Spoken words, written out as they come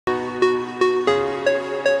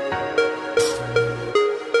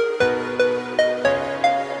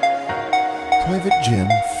private gym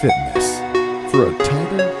fitness for a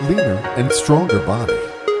tighter, leaner, and stronger body.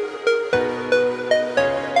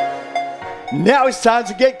 Now it's time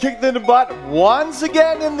to get kicked in the butt once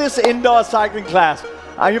again in this indoor cycling class.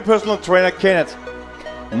 I'm your personal trainer, Kennet.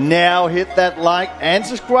 Now hit that like and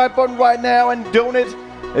subscribe button right now and donate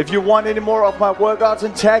if you want any more of my workouts,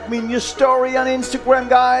 and tag me in your story on Instagram,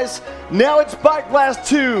 guys. Now it's BikeBlast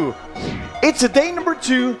 2. It's a day number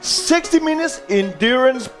 2, 60 minutes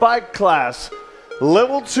endurance bike class.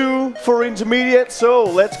 Level 2 for intermediate, so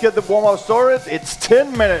let's get the warm-up started. It's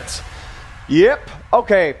 10 minutes. Yep,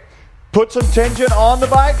 okay. Put some tension on the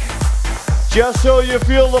bike, just so you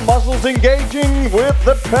feel the muscles engaging with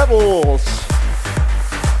the pedals.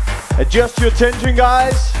 Adjust your tension,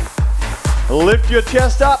 guys. Lift your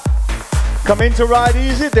chest up. Come into ride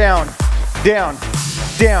easy. Down, down,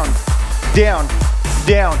 down, down,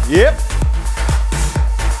 down. Yep.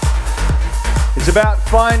 It's about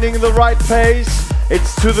finding the right pace.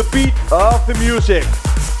 It's to the beat of the music.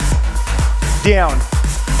 Down,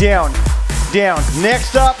 down, down.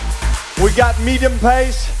 Next up, we got medium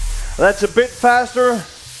pace. That's a bit faster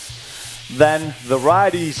than the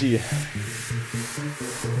ride easy.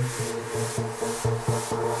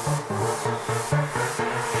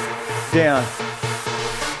 Down.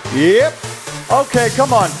 Yep. Okay,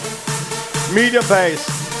 come on. Medium pace.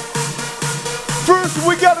 First,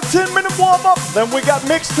 we got a 10-minute warm-up. Then we got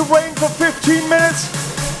mixed terrain for 15 minutes.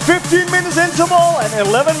 15 minutes interval and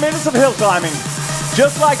 11 minutes of hill climbing.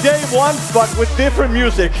 Just like day 1, but with different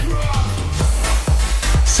music.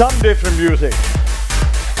 Some different music.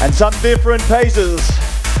 And some different paces.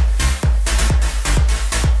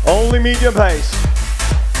 Only medium pace.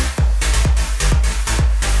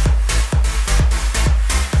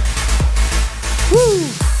 Woo.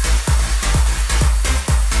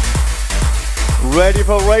 Ready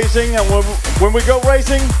for racing, and when we go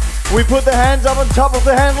racing, we put the hands up on top of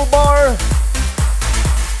the handlebar.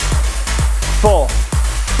 4,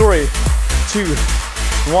 3, 2,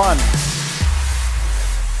 1.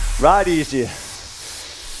 Ride easy.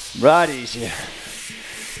 Ride easy.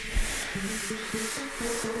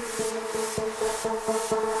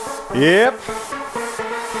 Yep.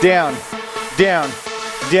 Down, down,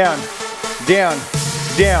 down. Down,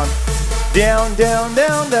 down, down, down,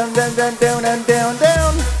 down, down, down, down, down, and down,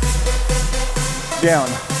 down, down.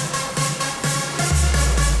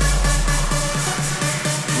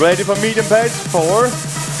 Ready for medium pace? 4,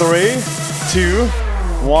 3, 2,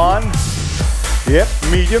 1. Yep,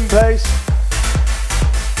 medium pace.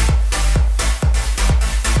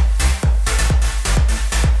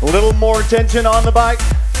 A little more tension on the bike.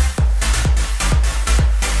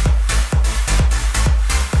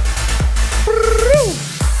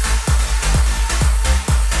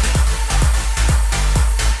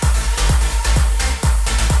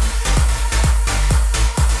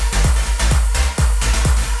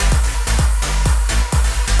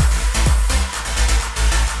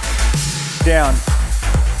 Down.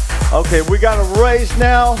 Okay, we got a race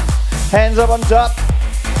now. Hands up on top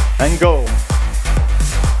and go.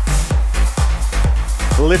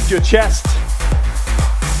 Lift your chest.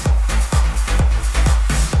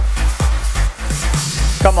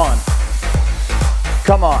 Come on.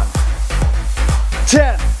 Come on.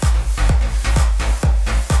 10.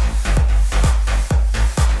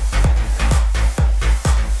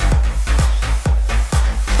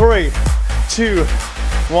 3, 2,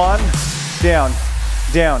 1. Down,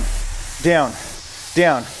 down, down,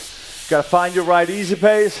 down. Gotta find your right easy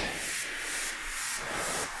pace.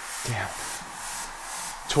 Down.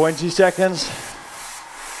 20 seconds.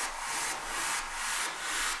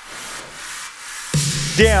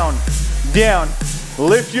 Down, down.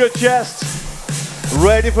 Lift your chest.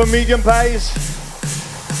 Ready for medium pace.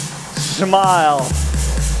 Smile.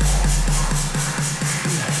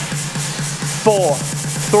 4,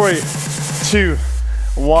 3, 2,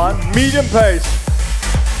 1. Medium pace.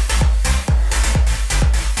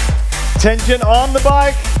 Tension on the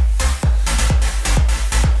bike.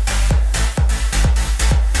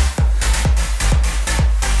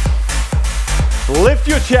 Lift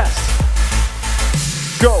your chest.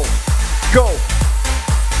 Go, go.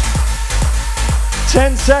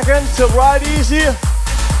 10 seconds to ride easy.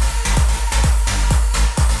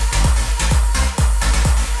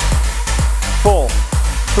 Four,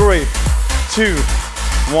 3, 2,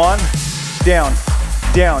 1. Down,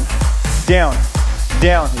 down, down,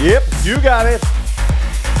 down. Yep, you got it.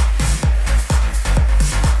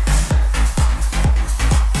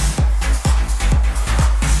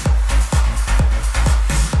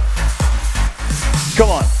 Come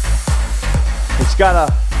on. It's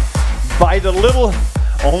gotta bite a little,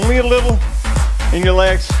 only a little in your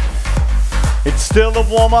legs. It's still a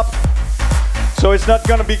warm-up, so it's not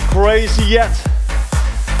gonna be crazy yet.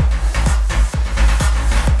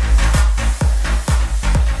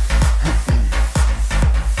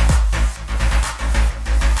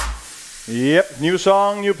 Yep, new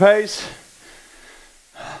song, new pace.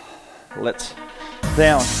 Let's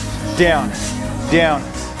down, down, down,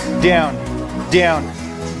 down,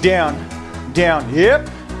 down, down, down. Yep.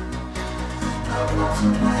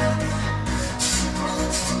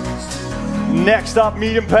 Next up,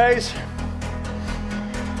 medium pace.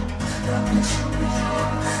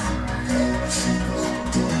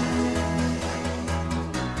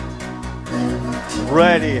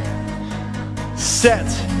 Ready, set,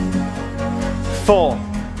 4,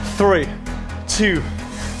 3, 2,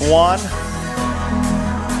 1.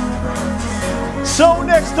 So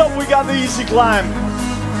next up we got the easy climb.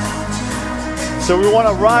 So we want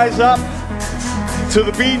to rise up to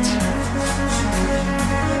the beat.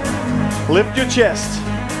 Lift your chest.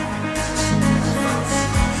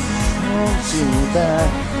 See that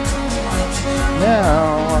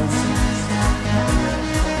now.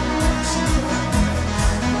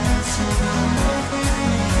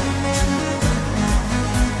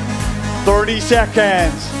 30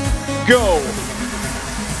 seconds. Go.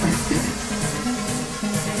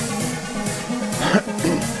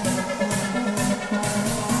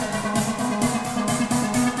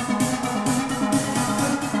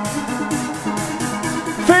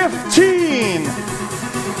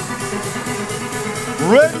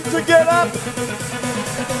 Ready to get up?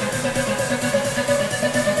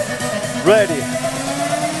 Ready,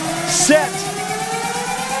 set,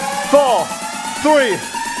 4, 3,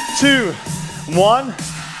 2, 1,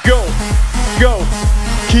 go, go.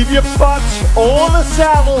 Keep your butt on the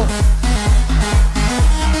saddle.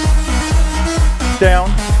 Down,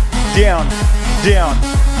 down, down.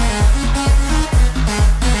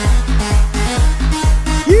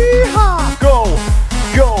 Yeehaw! Go,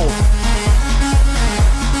 go.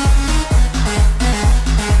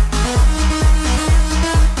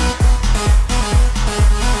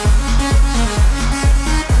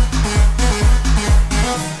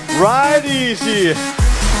 Ride easy.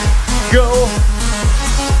 Go.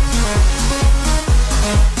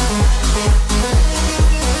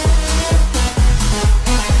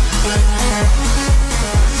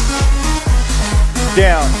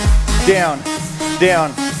 Down, down,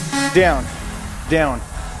 down, down, down,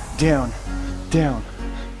 down, down,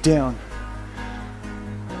 down.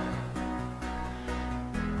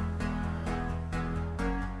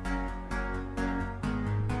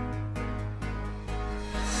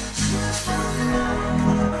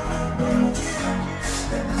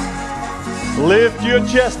 Lift your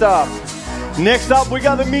chest up. Next up, we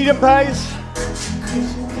got the medium pace.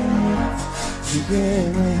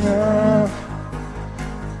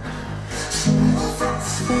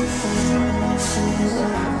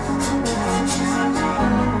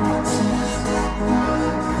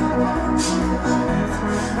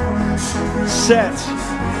 Set.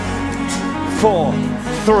 4,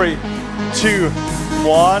 3, 2,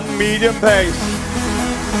 1. Medium pace.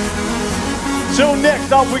 So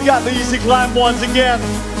next up, we got the easy climb once again.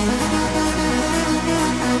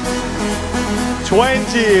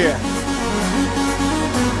 20.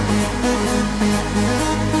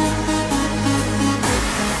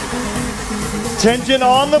 Tension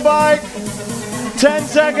on the bike. 10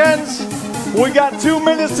 seconds. We got 2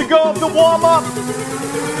 minutes to go of the warm-up.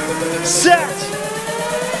 Set.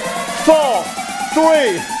 4,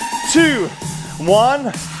 3, 2,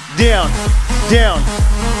 1. Down, down.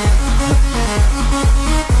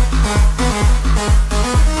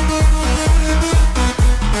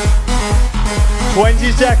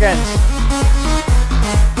 20 seconds.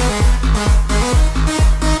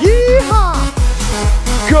 Yeehaw!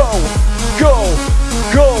 Go, go,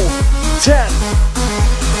 go. 10.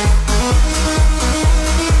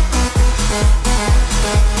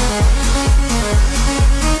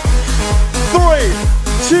 3,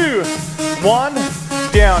 2, 1.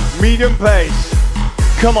 Down. Medium pace.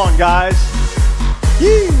 Come on, guys.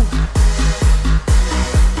 Yee!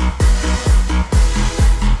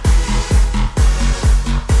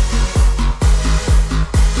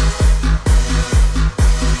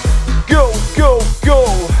 Go, go, go.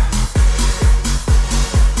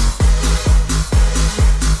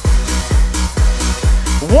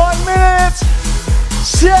 One minute.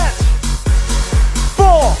 Set.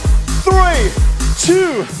 4, 3,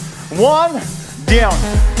 2, 1. Down,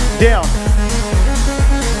 down.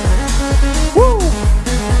 Woo!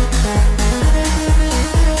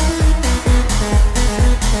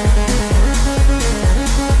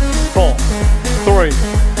 4, 3,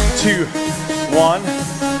 2, 1.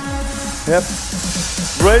 Yep.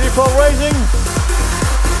 Ready for racing?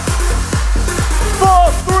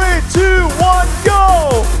 4, 3, 2, 1,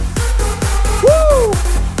 go! Woo!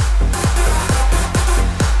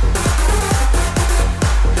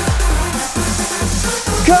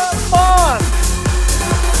 Come on!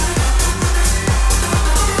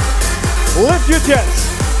 Lift your chest.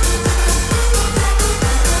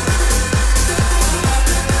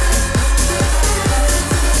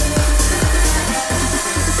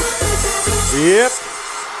 Yep.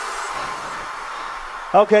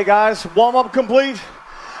 Okay guys, warm up complete.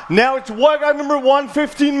 Now it's workout number 1,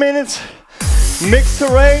 15 minutes. Mixed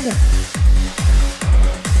terrain.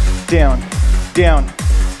 Down, down,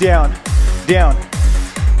 down, down.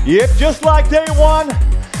 Yep, just like day 1,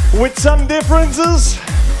 with some differences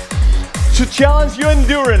to challenge your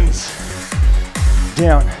endurance.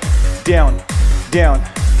 Down, down, down.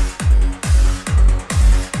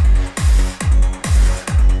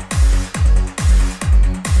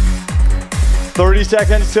 "30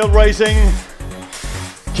 seconds, still racing.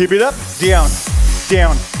 Keep it up. Down,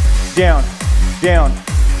 down, down, down.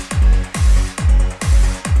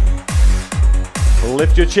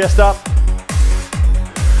 Lift your chest up.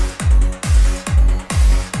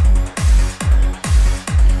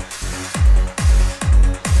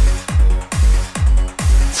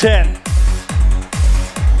 "10.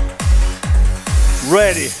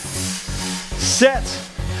 Ready. Set.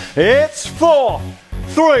 It's 4,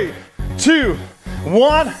 3, 2,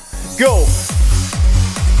 1, go.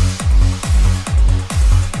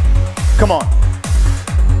 Come on.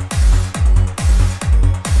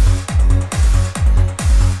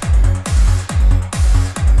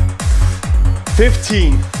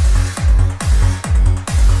 "15.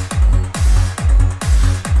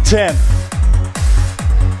 10.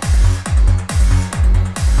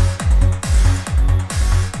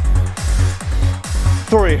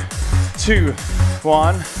 3, 2,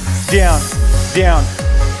 1, down, down,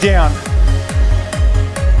 down.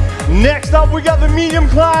 Next up, we got the medium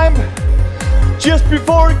climb. Just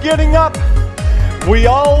before getting up, we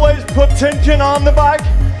always put tension on the bike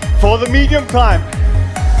for the medium climb.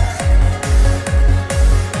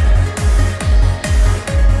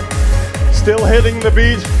 Still hitting the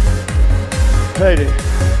beat. Ready,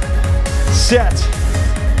 set,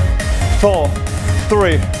 4,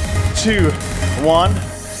 3, 2, 1,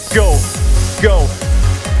 go, go.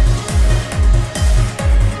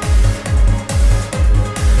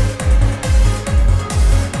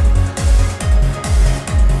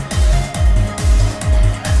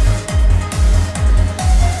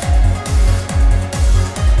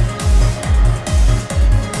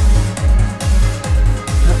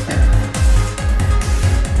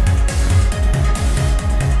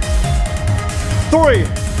 Three,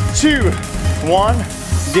 2, 1,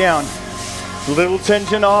 down. Little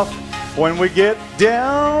tension off when we get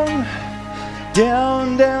down,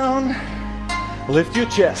 down, down. Lift your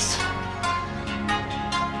chest.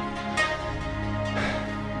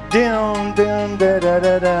 Down, down, da, da,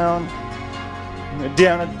 da, down.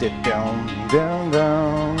 Down, down, down,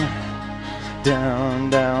 down, down,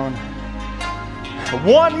 down.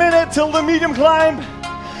 1 minute till the medium climb.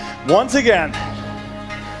 Once again.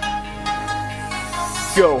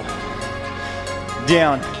 Go.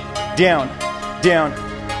 Down, down, down,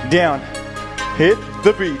 down. Hit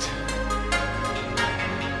the beat.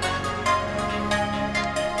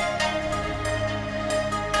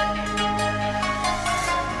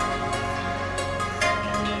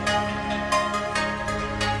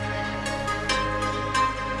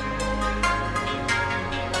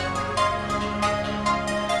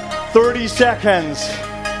 "30 seconds.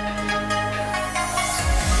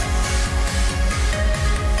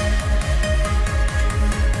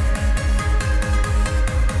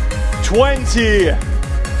 20.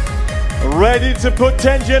 Ready to put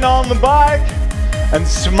tension on the bike and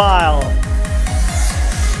smile.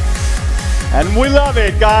 And we love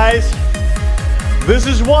it, guys. This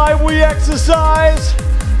is why we exercise.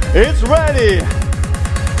 It's ready,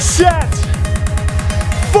 set,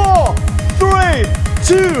 4, 3,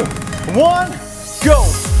 2, 1, go,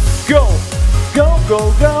 go, go,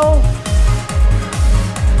 go, go.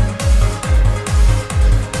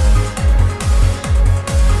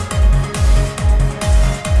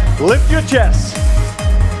 Lift your chest.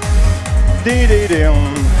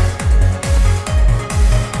 Dee-dee-dum.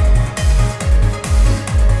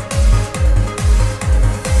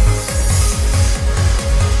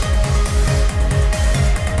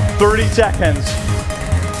 "30 seconds.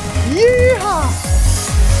 Yeehaw!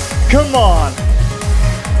 Come on.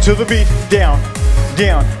 To the beat. Down,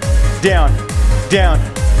 down, down, down.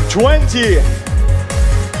 20.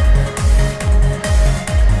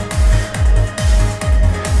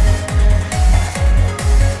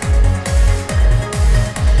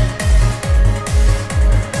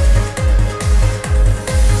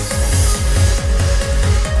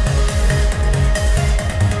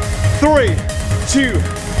 2,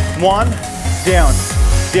 1, down,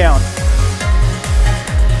 down.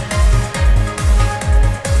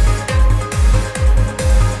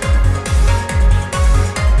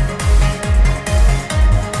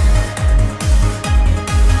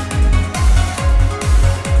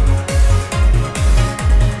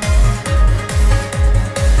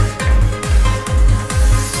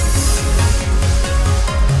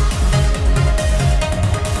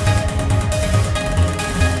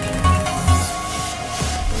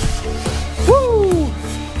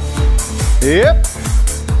 Yep.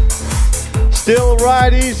 Still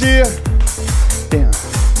ride easy. Down.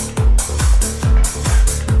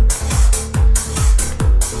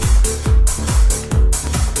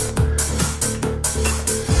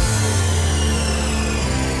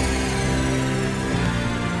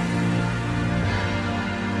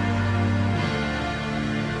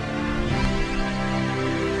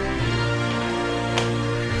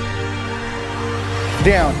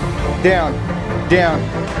 Down, down, down,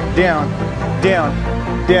 down, down,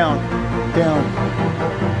 down, down.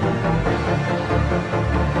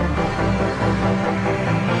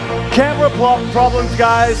 Camera problems,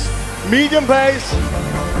 guys. Medium pace.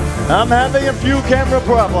 I'm having a few camera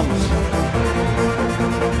problems.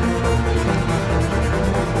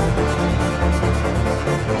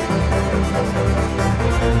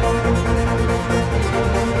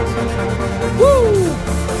 Woo!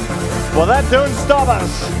 Well, that don't stop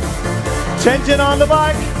us. Tension on the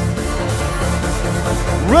bike.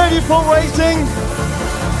 Ready for racing.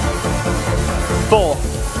 4,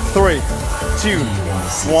 3, 2,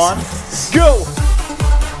 1, go!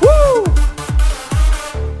 Woo!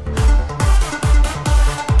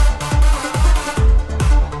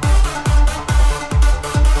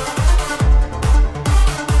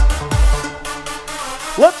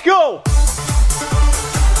 Let's go!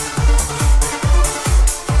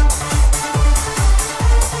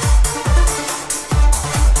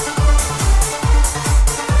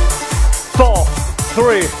 Four,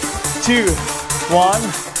 3, 2, 1.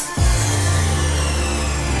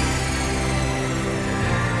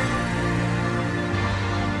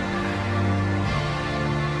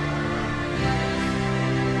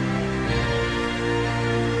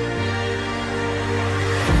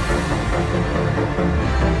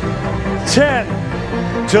 Ten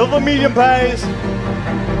till the medium pace.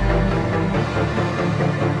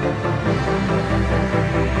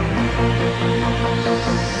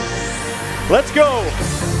 Let's go.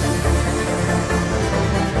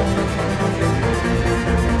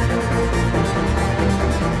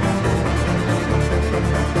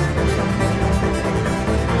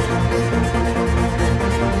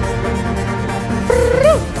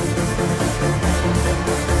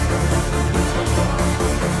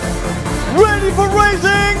 Ready for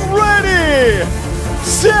racing, ready,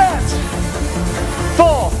 set,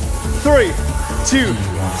 4, 3, 2,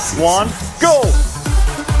 1, go.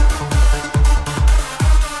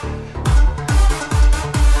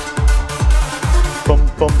 Bum,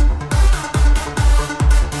 bum.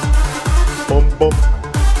 Bum, bum.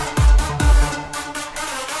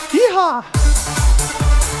 Yeehaw.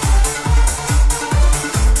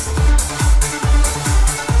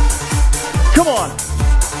 Come on.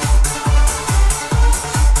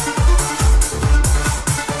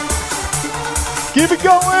 Keep it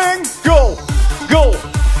going. Go, go,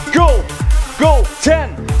 go, go.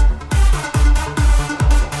 10.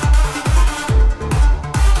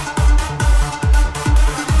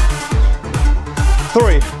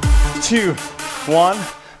 Three, 2, 1.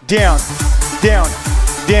 Down, down,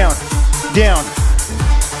 down, down.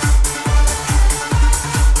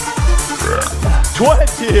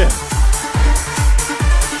 20.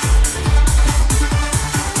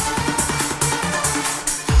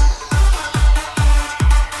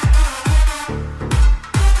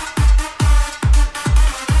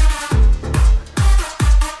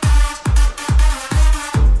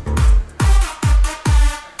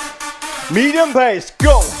 Medium pace,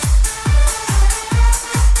 go.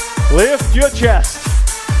 Lift your chest.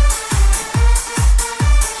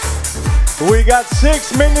 We got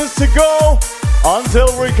 6 minutes to go until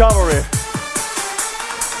recovery.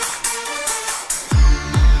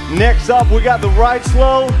 Next up, we got the ride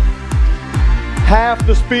slow, half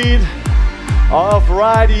the speed of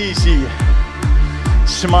ride easy.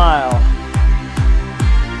 Smile.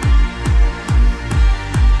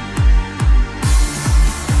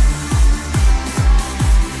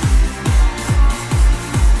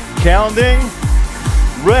 Counting,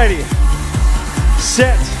 ready,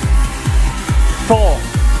 set, 4,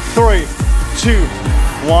 3, 2,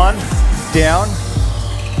 1, down,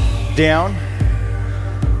 down,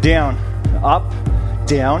 down, up,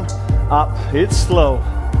 down, up, it's slow.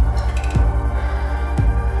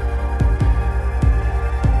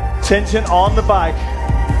 Tension on the bike.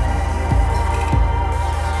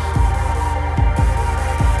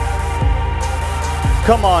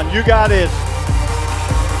 Come on, you got it.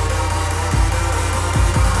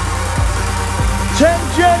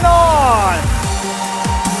 Tension on.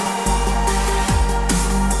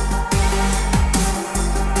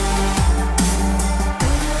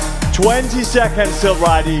 "20 seconds till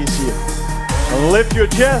ride easy. Lift your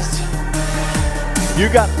chest. You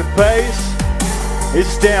got the pace.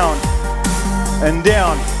 It's down and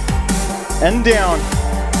down and down,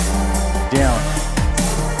 down.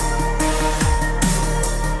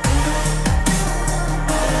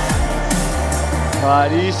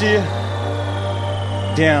 Ride easy.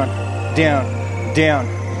 Down, down, down,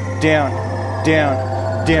 down, down,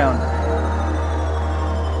 down.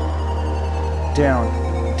 Down,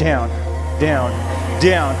 down, down,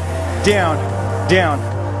 down, down, down,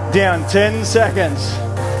 down. 10 seconds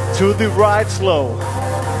to the right slow.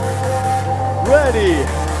 Ready,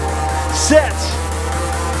 set,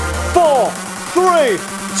 4, 3,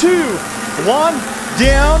 2, 1.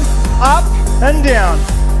 Down, up and down.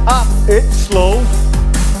 Up, it's slow.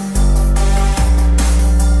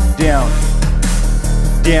 Down,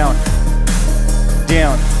 down,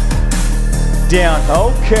 down, down.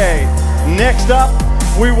 Okay, next up,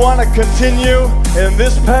 we want to continue in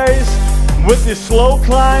this pace with the slow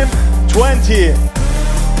climb. 20.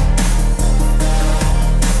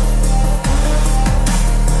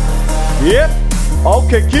 Yep,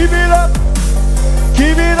 okay, keep it up.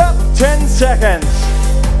 Keep it up, 10 seconds.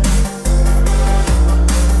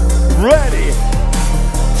 Ready,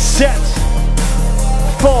 set,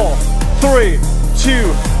 4, 3,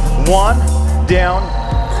 2, 1. Down,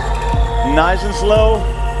 nice and slow.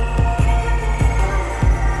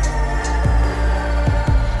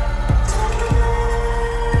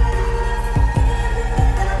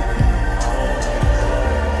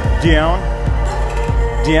 Down,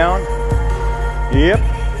 down, yep,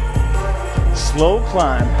 slow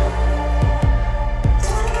climb.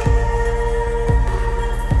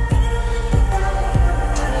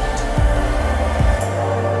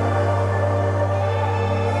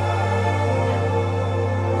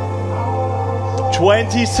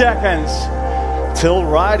 "20 seconds till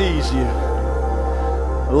ride easy.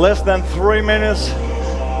 Less than 3 minutes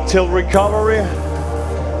till recovery.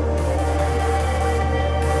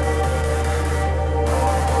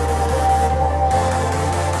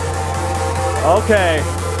 Okay,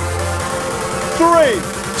 3,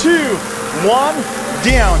 2, 1.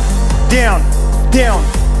 Down, down, down,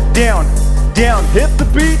 down, down. Hit the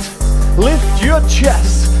beat, lift your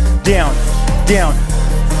chest. Down, down.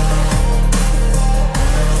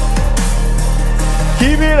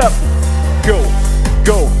 Keep it up. Go,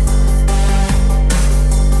 go.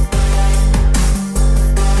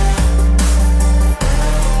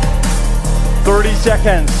 "30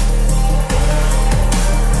 seconds.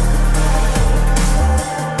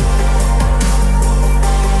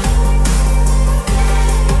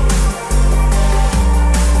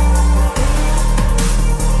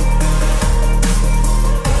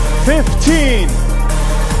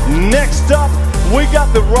 Next up, we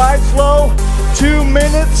got the ride slow. 2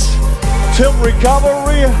 minutes till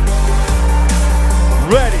recovery.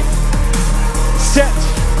 Ready, set,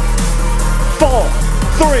 4,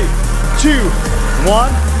 3, 2,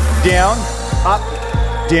 1. Down, up,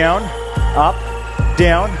 down, up,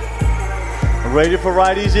 down. Ready for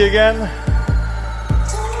ride easy again.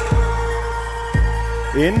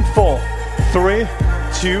 In 4, 3,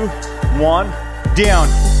 2, 1. Down,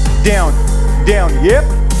 down, down. Yep,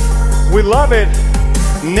 we love it.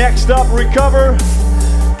 Next up, recover.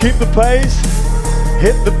 Keep the pace.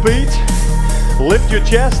 Hit the beat. Lift your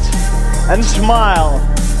chest and smile.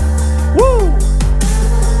 Woo!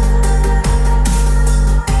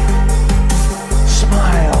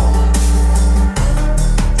 Smile.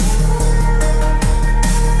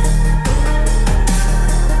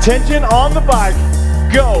 Tension on the bike.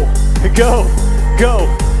 Go, go, go.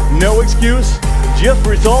 No excuse, just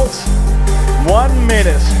results. 1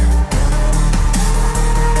 minute.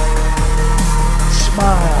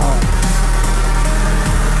 Smile.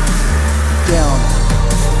 Down.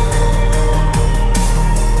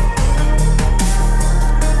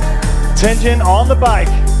 Tension on the bike.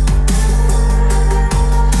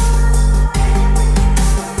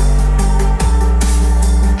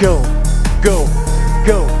 Go, go,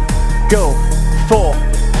 go, go. 4,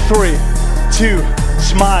 3, 2,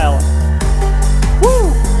 smile.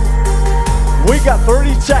 Woo! We got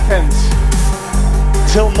 30 seconds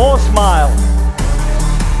till more smile.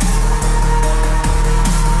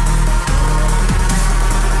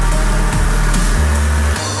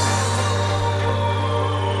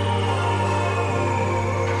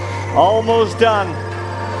 almost done.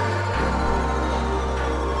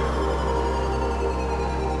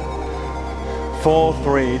 Four,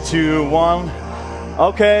 three, two, one.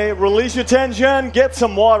 Okay, release your tension, get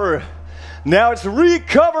some water. Now it's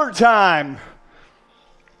recover time.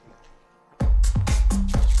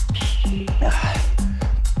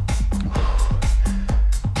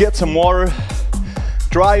 Get some water,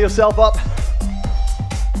 dry yourself up.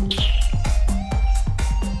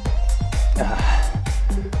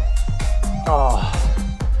 Oh,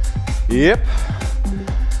 yep,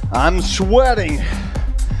 I'm sweating,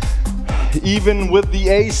 even with the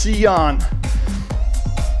AC on.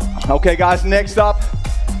 Okay guys, next up,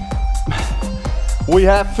 we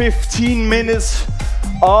have 15 minutes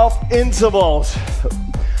of intervals.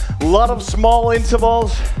 A lot of small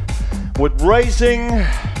intervals with racing,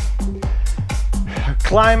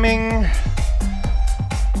 climbing.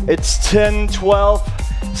 It's 10,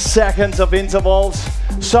 12 seconds of intervals.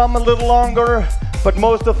 Some a little longer, but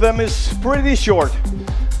most of them is pretty short.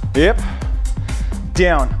 Yep.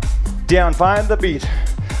 Down, down, find the beat.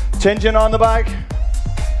 Tension on the bike.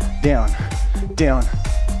 Down, down.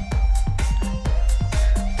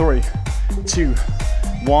 3, 2,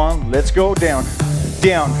 1, let's go. Down,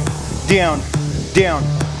 down, down, down,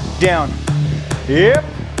 down. Yep.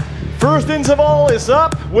 First interval is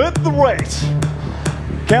up with the race.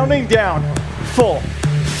 Counting down. 4,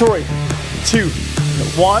 3, 2,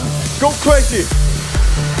 1. Go crazy.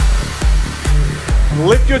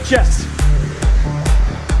 Lift your chest.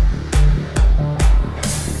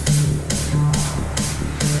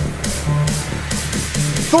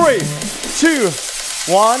 3, 2,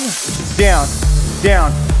 1. Down,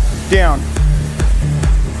 down, down.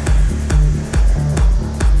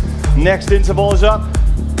 Next interval is up.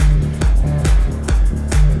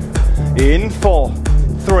 In 4,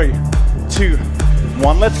 3, 2,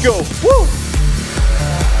 1. Let's go. Woo!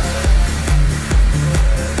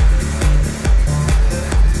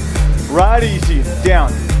 Ride easy.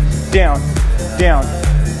 Down, down, down,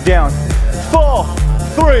 down. 4,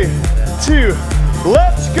 3, 2.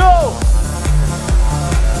 Let's go.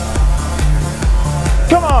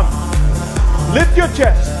 Come on. Lift your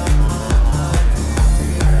chest.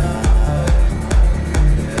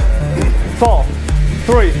 4,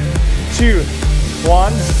 3, 2,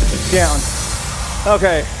 1. Down.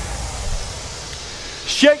 Okay.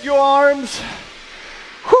 Shake your arms.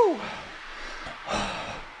 Whew.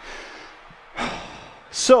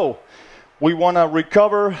 So, we want to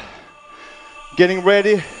recover, getting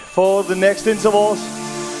ready for the next intervals.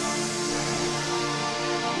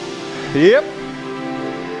 Yep.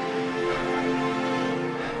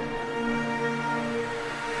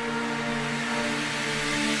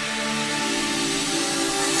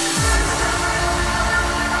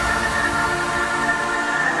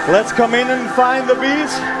 Let's come in and find the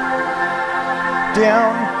beats.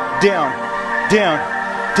 Down, down, down,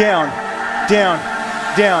 down, down,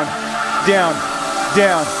 down, down,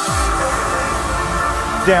 down,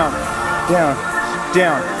 down, down,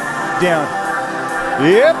 down, down.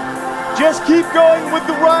 Yep. Just keep going with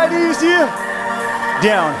the ride easier.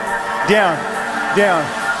 Down, down, down.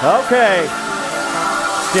 Okay.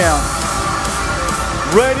 Down.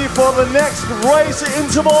 Ready for the next race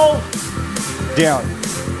interval. Down,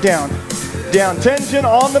 down, down. Tension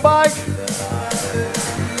on the bike.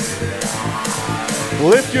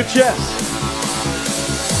 Lift your chest.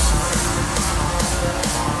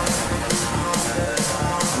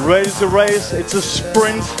 Ready to race. It's a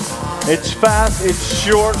sprint. It's fast, it's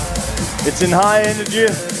short, it's in high energy.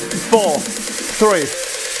 4, 3,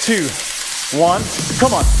 2, 1.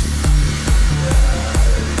 Come on.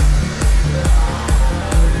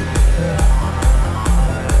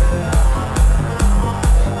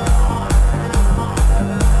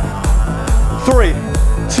 Three,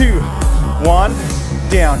 2, 1.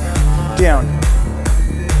 Down, down.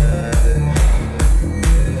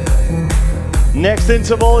 Next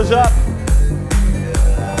interval is up.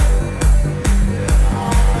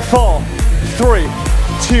 4, 3,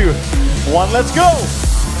 2, 1. Let's go.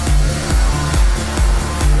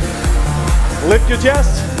 Lift your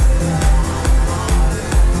chest.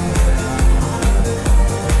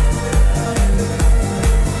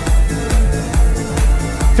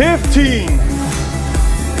 15.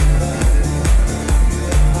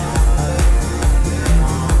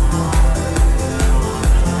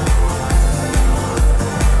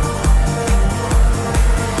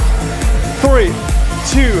 3,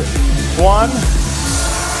 2, 1.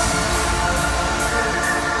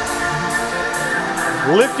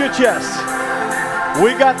 Lift your chest.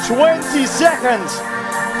 We got 20 seconds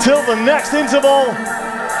till the next interval.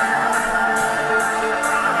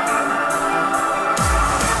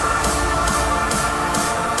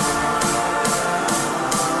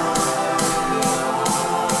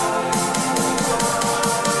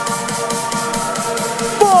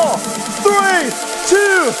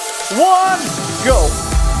 go.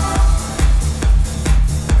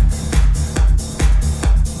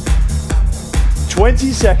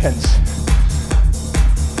 "20 seconds.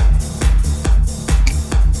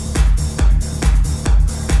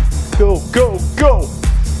 Go, go, go.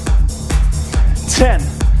 10.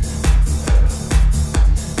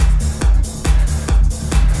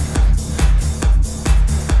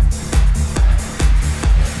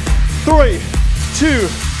 3, 2,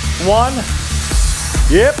 1.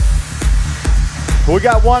 Yep. We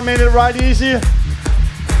got 1 minute right easy.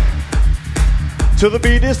 To the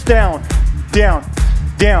beat is down, down,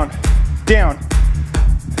 down, down.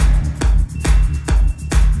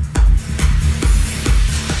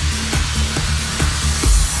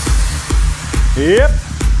 Yep.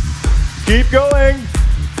 Keep going.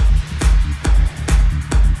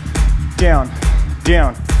 Down,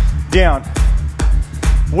 down, down.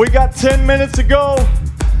 We got 10 minutes to go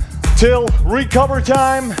till recover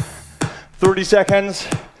time. 30 seconds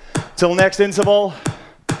till next interval.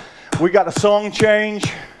 We got a song change.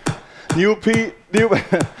 New pace.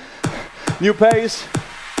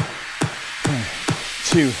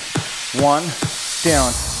 2, 1.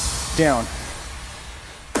 Down, down.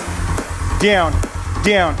 Down,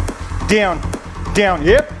 down, down, down.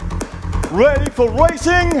 Yep. Ready for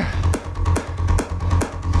racing.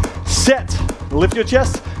 Set. Lift your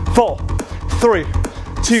chest. 4, 3,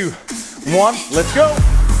 2, 1. Let's go.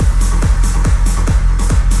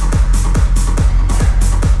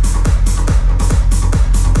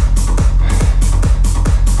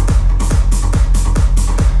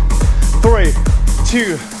 Three,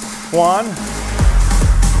 2, 1.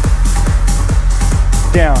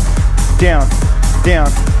 Down, down,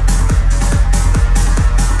 down.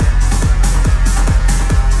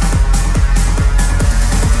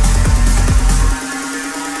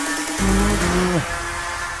 Mm.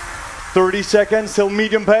 30 seconds till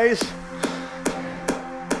medium pace.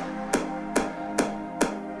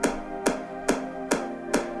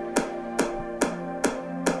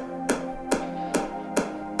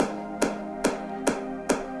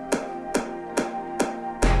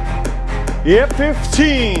 Yep,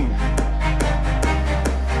 15.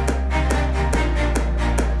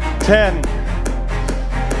 10.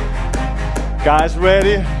 Guys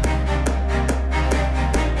ready?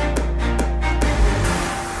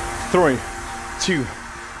 3, 2,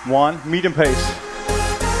 1, medium pace.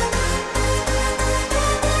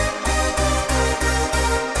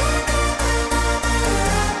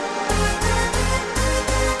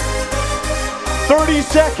 "30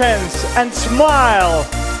 seconds and smile.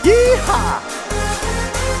 Yeehaw!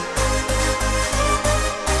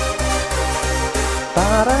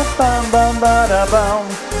 Ba-da-bum-bum-ba-da-bum.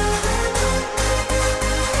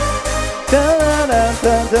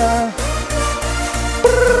 Da-da-da-da-da.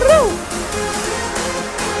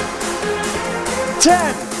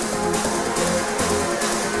 10.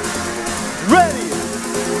 Ready.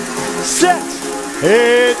 Set.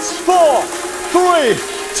 It's 4, 3,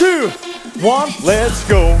 2, 1. Let's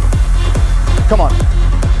go. Come on.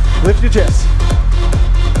 Lift your chest.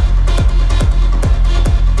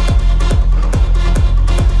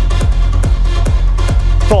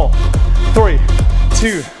 Four, 3,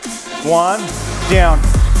 2, 1. Down,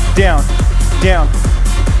 down, down.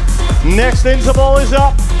 Next interval is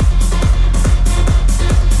up.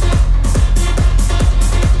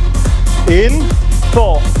 In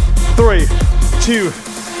 4, 3, 2,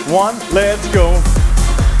 1. Let's go.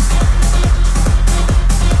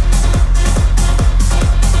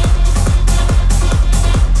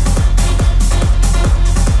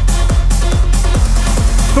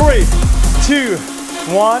 Three, 2,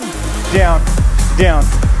 1, down, down.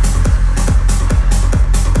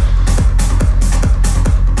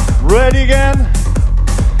 Ready again.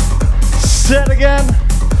 Set again.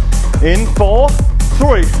 In 4,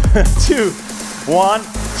 3, 2, 1,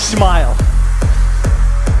 smile.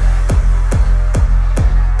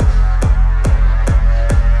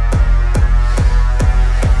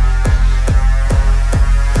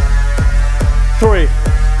 Three,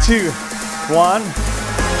 2, 1.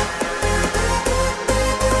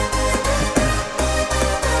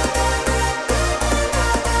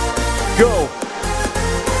 Go.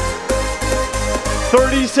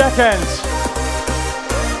 30 seconds.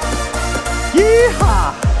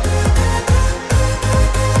 Yeehaw!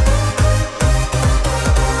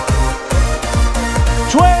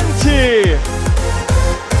 $20.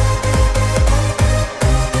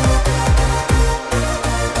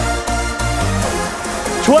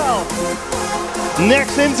 $12.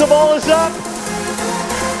 Next interval is up.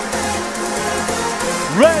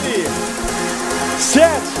 Ready.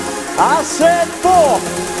 Set. I said 4,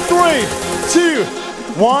 3, 2,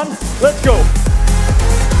 1. Let's go.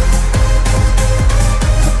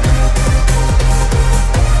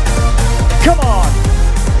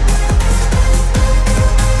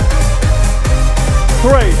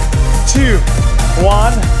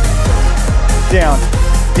 1. Down,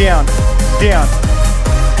 down, down.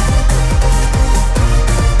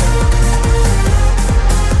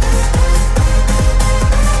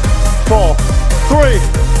 4, 3,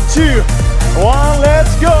 2, 1,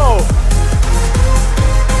 let's go.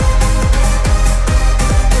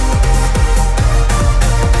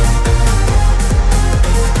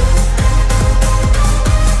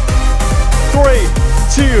 Three,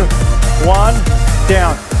 2, 1,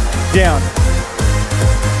 down, down.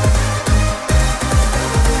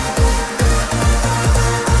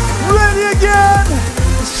 Ready again,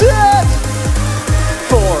 set.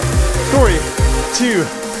 4, 3, 2,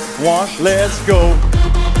 1, let's go.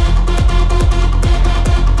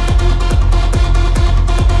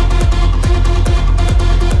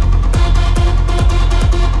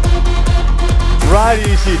 Right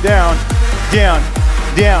easy, down, down,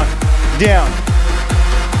 down, down.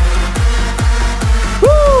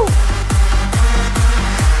 Woo!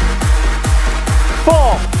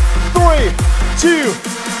 4, 3, 2,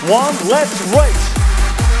 1, let's race.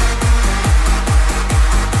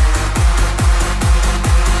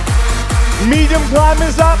 Medium climb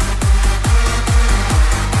is up.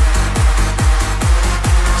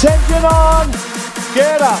 Tension on.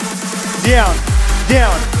 Get up. Down,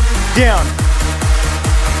 down, down.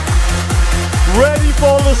 Ready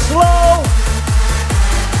for the slow.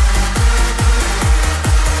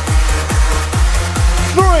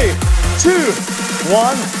 Three, 2,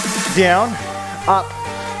 1. Down, up,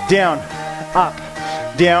 down, up,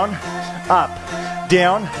 down, up,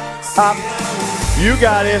 down, up. You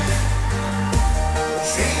got it.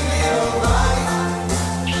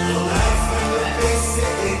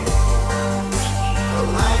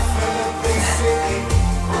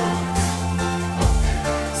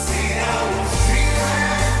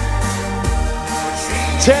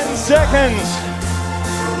 10 seconds.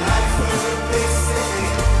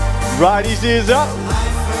 Right easy is up.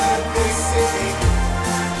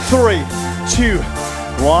 3, 2,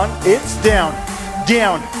 1. It's down,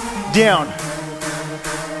 down, down.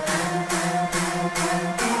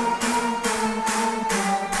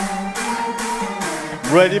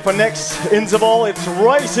 Ready for next interval? It's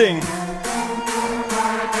racing.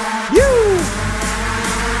 You.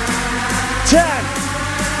 10.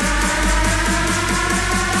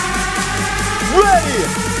 Ready,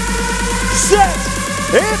 set,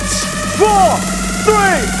 it's 4,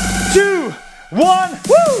 3, 2, 1,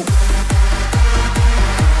 woo!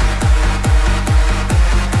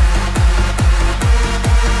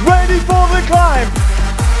 Ready for the climb.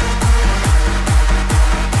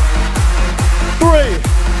 3,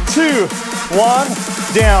 2, 1,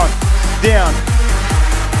 down, down.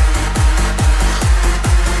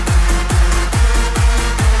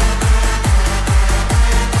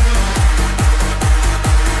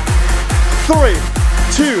 3,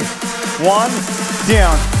 2, 1,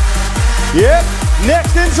 down. Yep,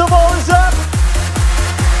 next interval is up.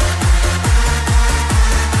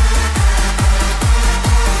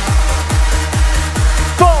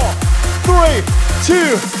 4, 3,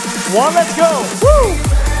 2, 1, let's go. Woo!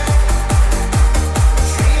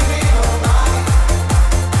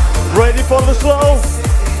 Ready for the slow.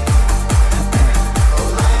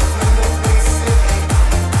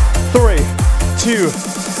 3, 2,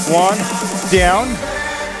 1, down,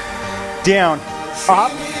 down,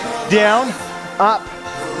 up, down, up,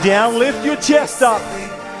 down. Lift your chest up,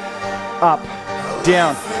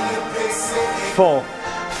 down. 4,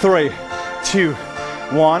 3, 2,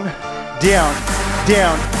 1, down,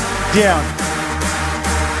 down, down.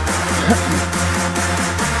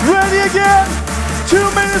 Ready again. 2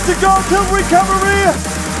 minutes to go till recovery.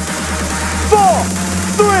 4,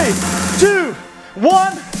 3, 2,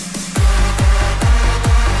 1.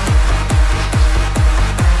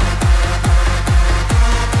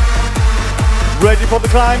 Ready for the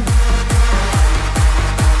climb?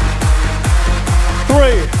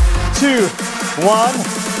 3, 2, 1,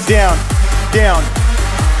 down, down.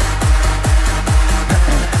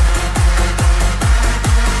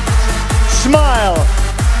 Smile.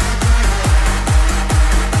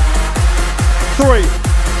 3,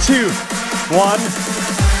 2, 1.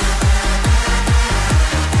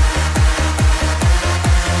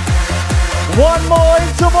 One more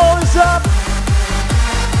interval is up.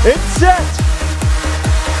 It's set.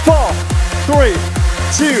 4, 3,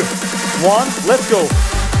 2, 1, let's go.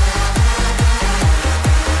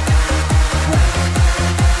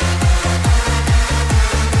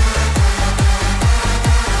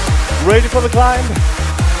 Ready for the climb?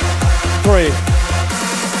 3.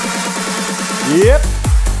 Yep.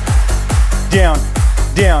 Down,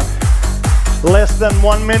 down. Less than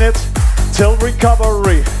 1 minute till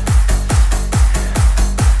recovery.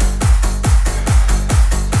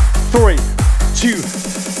 3, 2,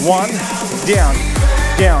 1, down,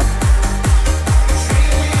 down.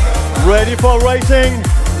 Ready for racing.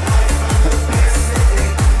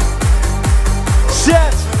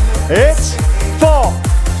 Set. It's 4,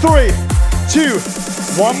 3, 2,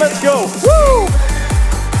 1. Let's go. Woo!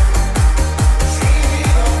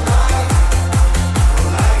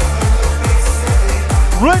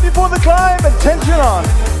 Ready for the climb and tension on.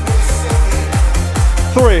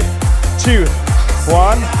 3, 2,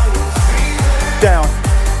 1. Down,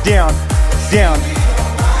 down, down.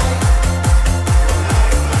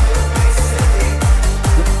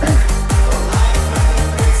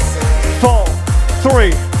 Fall.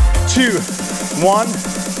 3, 2, 1.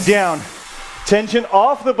 Down. Tension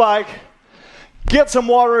off the bike. Get some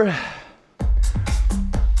water.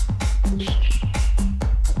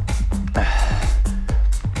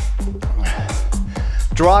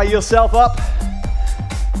 Dry yourself up.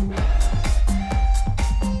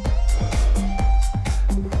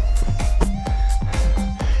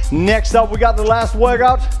 Next up, we got the last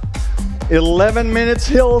workout. 11 minutes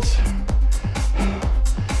hills.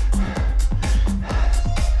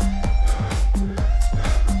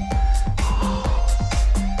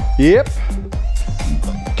 Yep.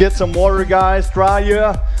 Get some water, guys. Dry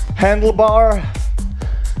your handlebar.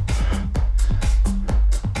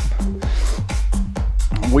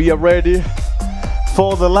 We are ready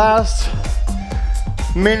for the last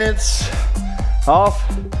minutes of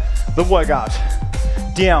the workout.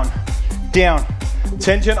 Down, down.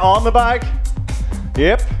 Tension on the bike.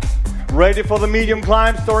 Yep. Ready for the medium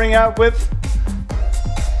climb, starting out with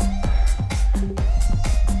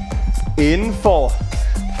in 4,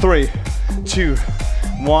 3, 2,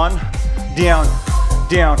 1. Down,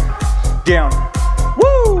 down, down.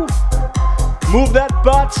 Woo! Move that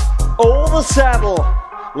butt over the saddle.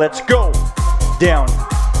 Let's go. Down,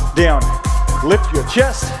 down. Lift your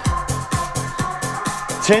chest.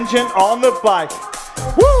 Tension on the bike.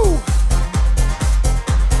 Woo!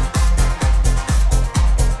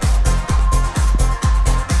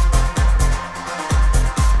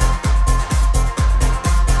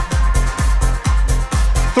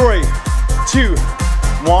 Three, 2,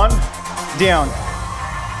 1, down.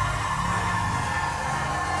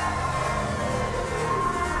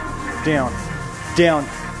 Down, down,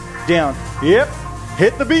 down. Yep,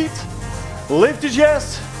 hit the beat. Lift your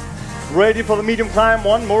chest. Ready for the medium climb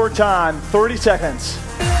one more time. 30 seconds.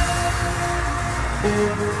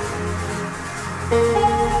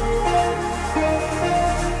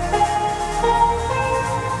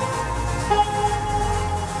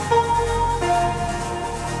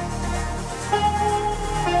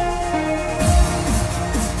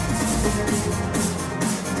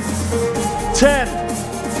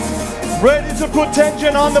 Ready to put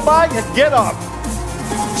tension on the bike and get up.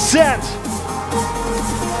 Set.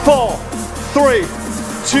 4, 3,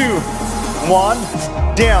 2,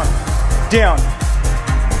 1. Down, down.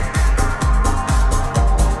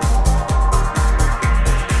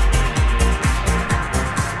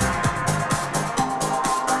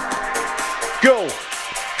 Go,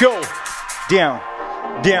 go. Down,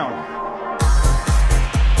 down.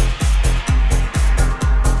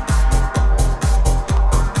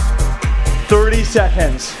 30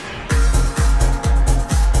 seconds.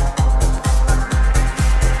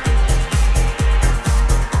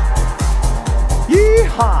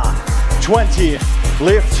 Yeehaw! 20.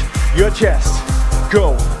 Lift your chest.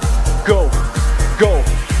 Go, go, go.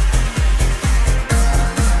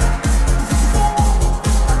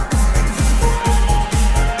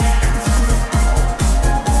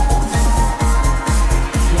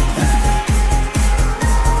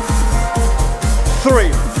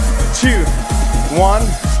 Three, 2, 1,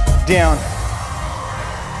 down.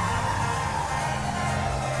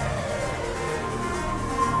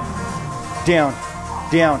 Down,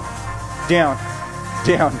 down, down,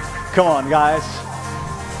 down. Come on, guys.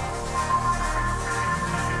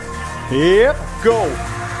 Yep,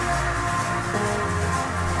 go.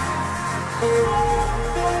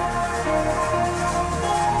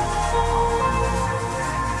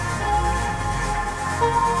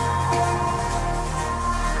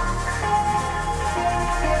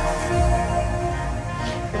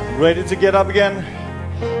 Ready to get up again.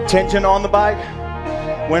 Tension on the bike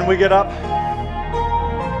when we get up.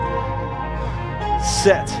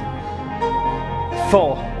 Set.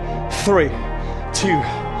 4, 3, 2,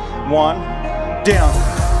 1. Down.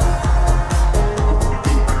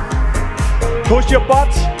 Push your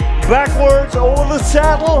butt backwards over the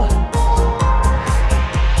saddle.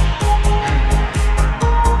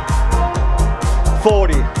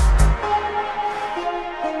 $40.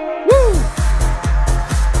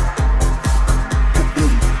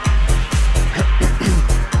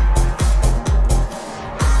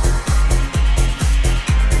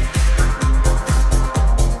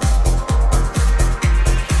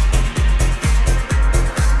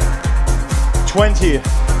 20.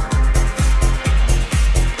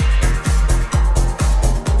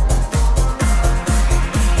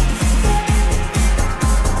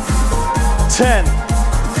 10.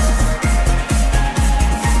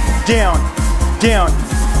 Down, down,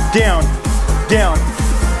 down, down.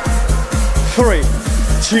 3,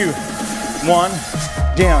 2, 1.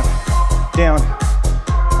 Down, down.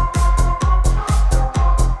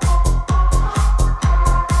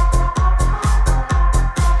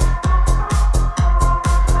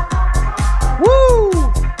 Woo!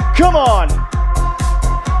 Come on.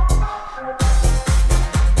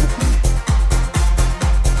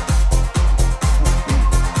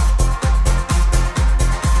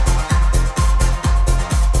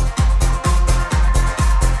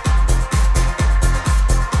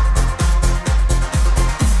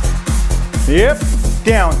 Yep,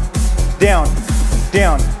 down, down,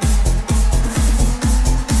 down.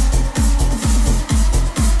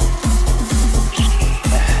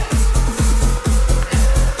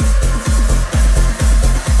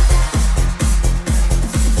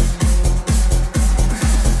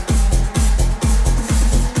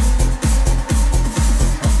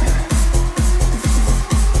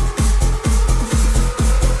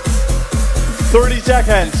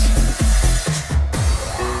 Seconds.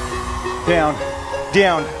 Down,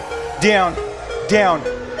 down, down, down,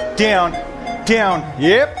 down, down.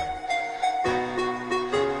 Yep.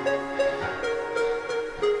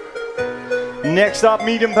 Next up,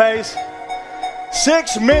 medium pace.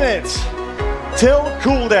 6 minutes till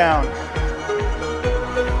cool down.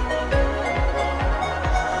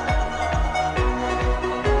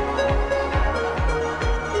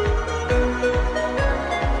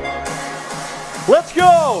 Let's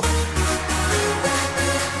go!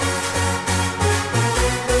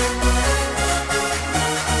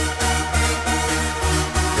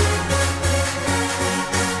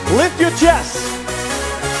 Lift your chest.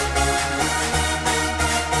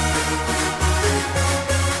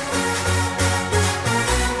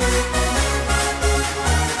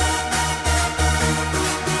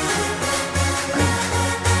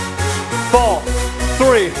 Fall.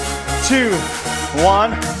 3, 2,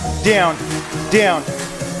 1. Down, down.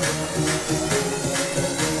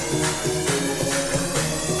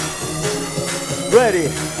 Ready,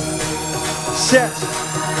 set,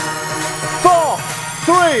 fall.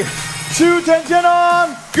 3, 2, tension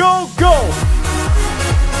on, go, go.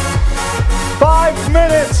 5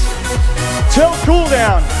 minutes till cool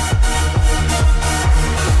down.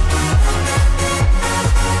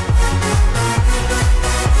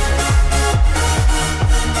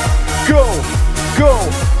 Go, go.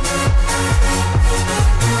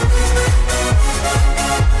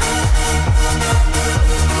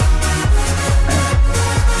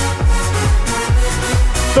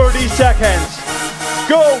 Seconds.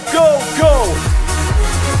 Go, go, go.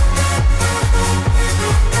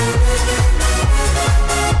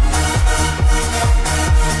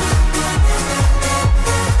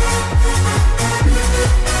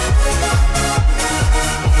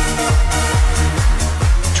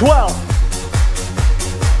 Twelve.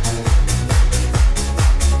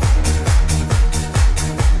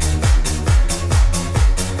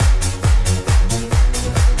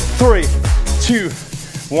 3, 2,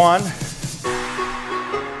 1.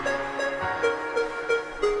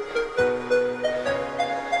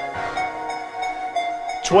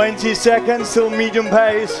 "20 seconds till medium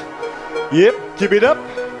pace." Yep, keep it up.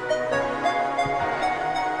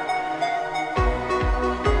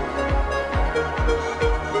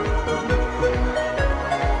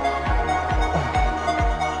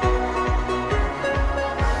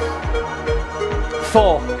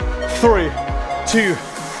 Four, 3, 2,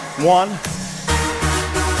 1.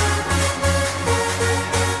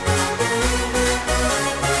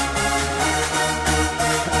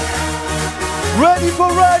 Ready for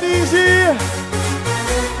ride easy.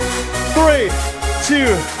 3,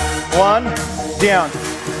 2, 1. Down,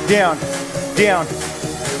 down, down.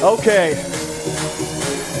 Okay.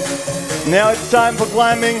 Now it's time for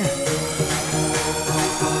climbing.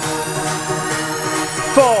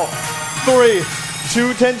 4, 3,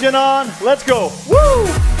 2, tension on. Let's go. Woo!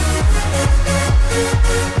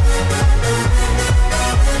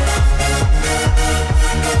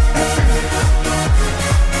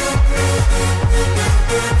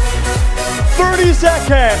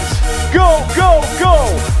 Seconds. Go, go, go.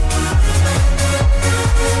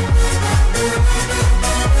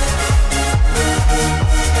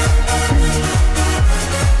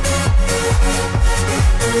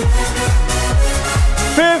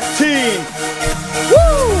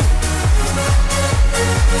 Woo!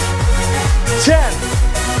 10.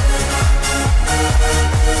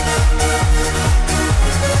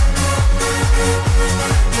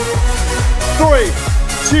 3,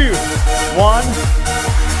 2, 1.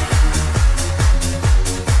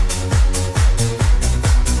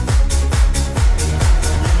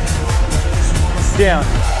 Down,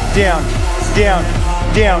 down, down,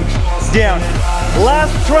 down, down.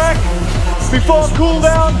 Last track before cool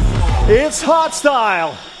down. It's hard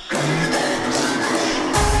style.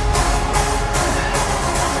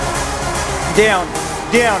 Down,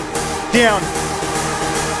 down, down,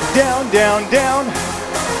 down, down, down.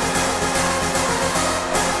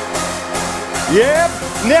 Yep,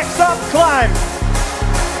 next up, climb.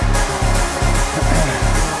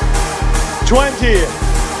 20.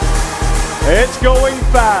 It's going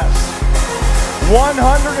fast.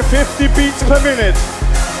 150 beats per minute.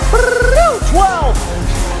 12.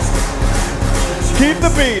 Keep the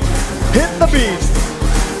beat. Hit the beat.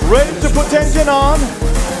 Ready to put tension on.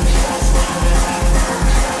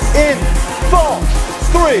 In 4,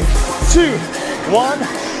 3, 2, 1,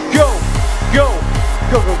 go, go,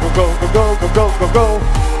 go, go, go, go, go, go, go, go, go, go.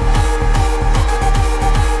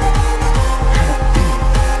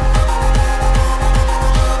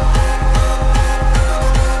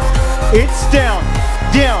 It's down,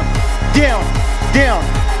 down, down, down.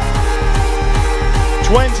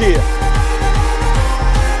 20.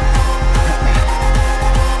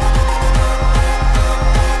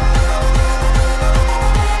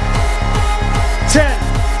 10.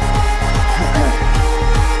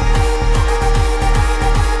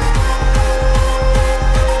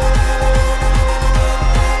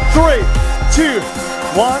 3, 2,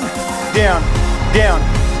 1, down, down.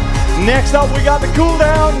 Next up, we got the cool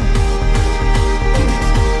down.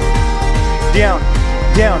 Down,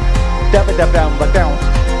 down, down, down, down, but down.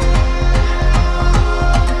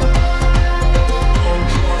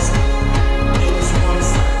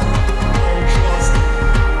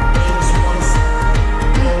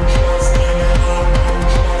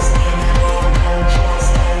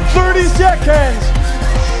 Seconds.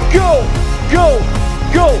 Go, go,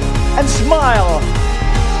 go, and smile.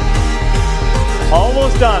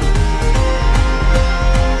 Almost done.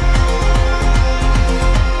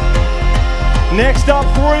 Next up,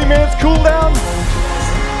 3 minutes cool down.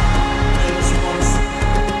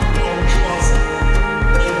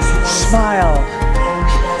 Smile.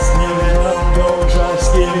 Don't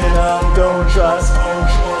trust, give it up, don't trust.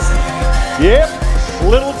 Yep,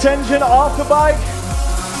 little tension off the bike.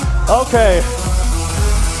 Okay,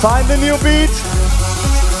 find the new beat.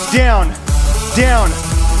 Down, down,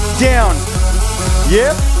 down.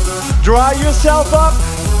 Yep, dry yourself up.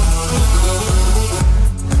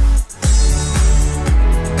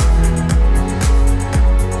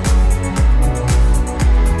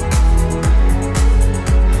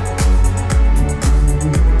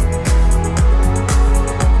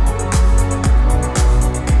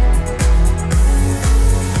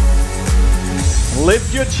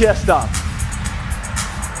 Lift your chest up.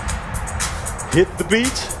 Hit the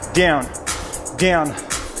beat. Down, down,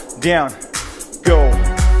 down. Go.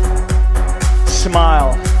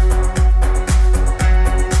 Smile.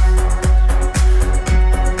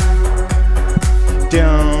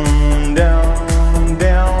 Down, down,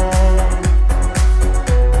 down.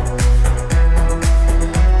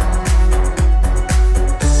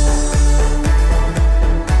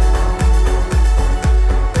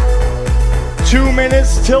 Two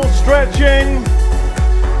minutes till stretching.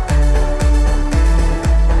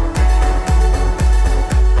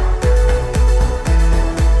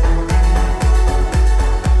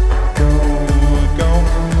 Go,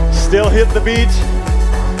 go. Still hit the beat.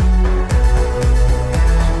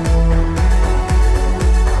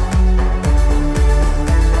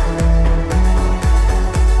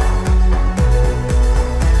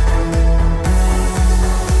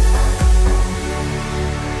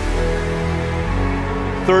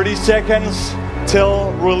 "30 seconds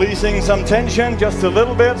till releasing some tension, just a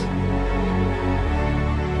little bit.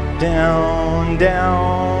 Down,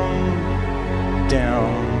 down,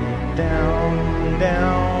 down, down,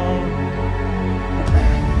 down.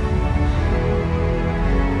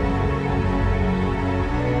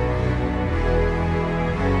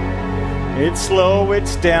 It's slow,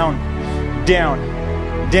 it's down, down,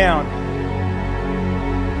 down.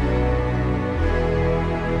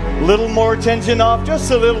 Little more tension off,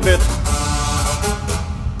 just a little bit.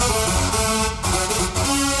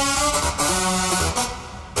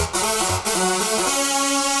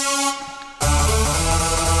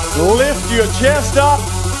 Lift your chest up.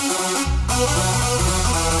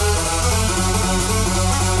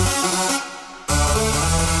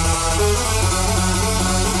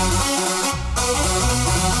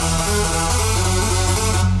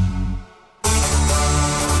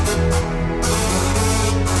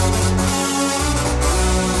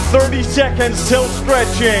 30 seconds till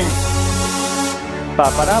stretching.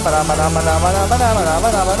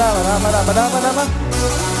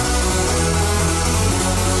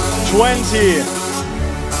 20.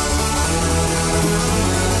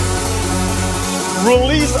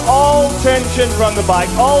 Release all tension from the bike.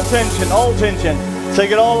 All tension, all tension.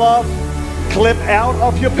 Take it all off. Clip out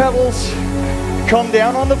of your pedals. Come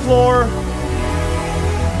down on the floor.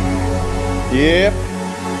 Yep.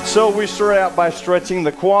 So we start out by stretching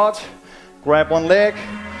the quad. Grab one leg.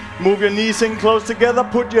 Move your knees in close together.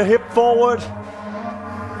 Put your hip forward.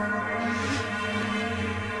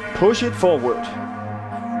 Push it forward.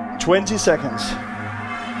 20 seconds.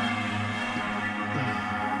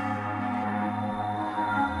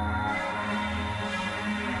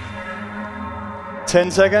 Ten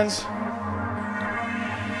seconds.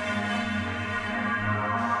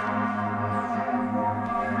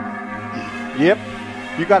 Yep.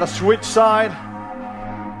 You gotta switch side.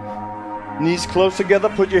 Knees close together.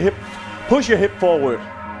 Push your hip forward.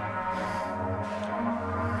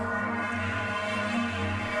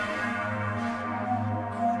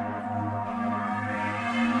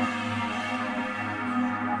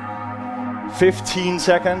 "15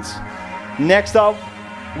 seconds. Next up,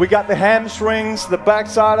 we got the hamstrings, the back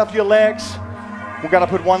side of your legs. We gotta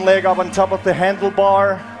put one leg up on top of the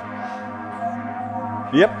handlebar.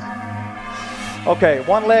 Yep. Okay,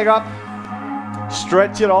 one leg up.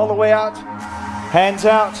 Stretch it all the way out. Hands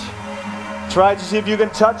out. Try to see if you can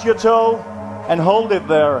touch your toe and hold it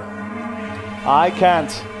there. I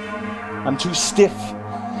can't. I'm too stiff.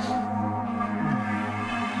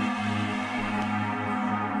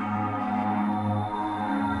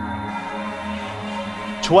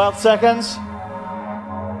 12 seconds.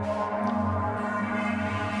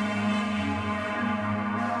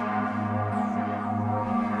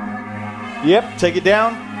 Yep, take it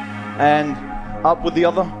down and up with the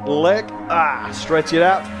other leg. Stretch it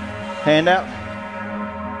out. Hand out.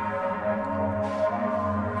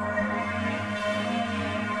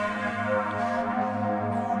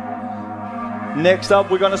 Next up,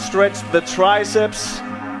 we're going to stretch the triceps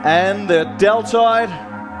and the deltoid.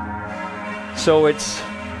 So it's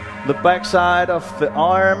the back side of the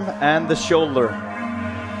arm and the shoulder.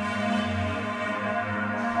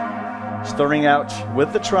 Starting out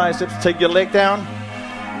with the triceps. Take your leg down.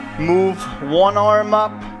 Move one arm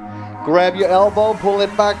up. Grab your elbow, pull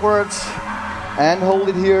it backwards, and hold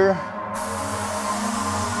it here.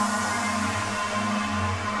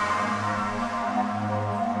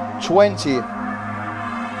 "20.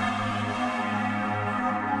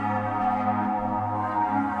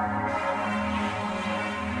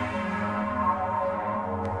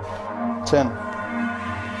 10.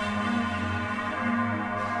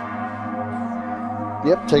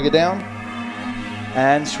 Yep, take it down.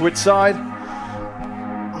 And switch side.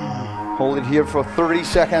 Hold it here for 30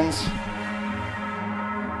 seconds.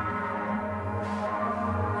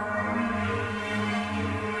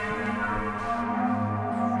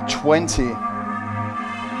 "20.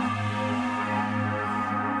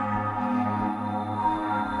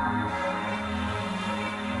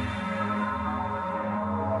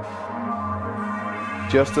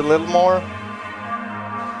 Just a little more.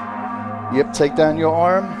 Yep, take down your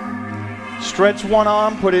arm. Stretch one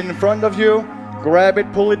arm, put it in front of you. Grab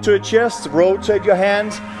it, pull it to your chest. Rotate your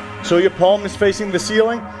hands so your palm is facing the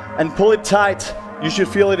ceiling. And pull it tight. You should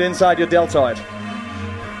feel it inside your deltoid.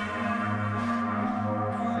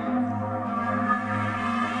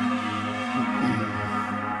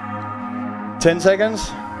 "10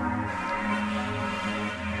 seconds.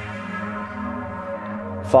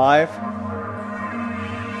 5.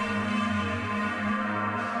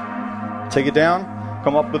 Take it down,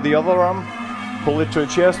 come up with the other arm, pull it to your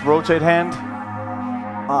chest, rotate hand.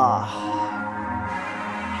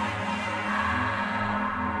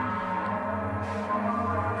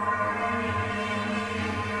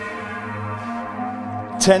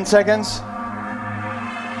 10 seconds.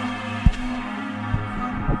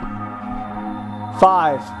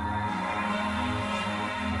 5.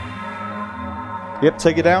 Yep,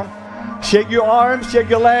 take it down. Shake your arms, shake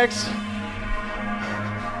your legs.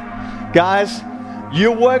 Guys,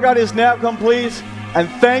 your workout is now complete, and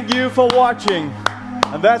thank you for watching.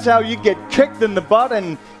 And that's how you get kicked in the butt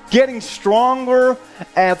and getting stronger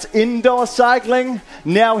at indoor cycling.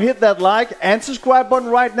 Now hit that like and subscribe button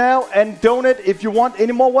right now, and donate if you want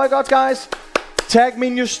any more workouts, guys. Tag me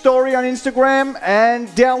in your story on Instagram and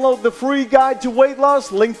download the free guide to weight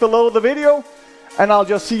loss, link below the video. And I'll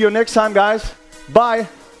just see you next time, guys. Bye.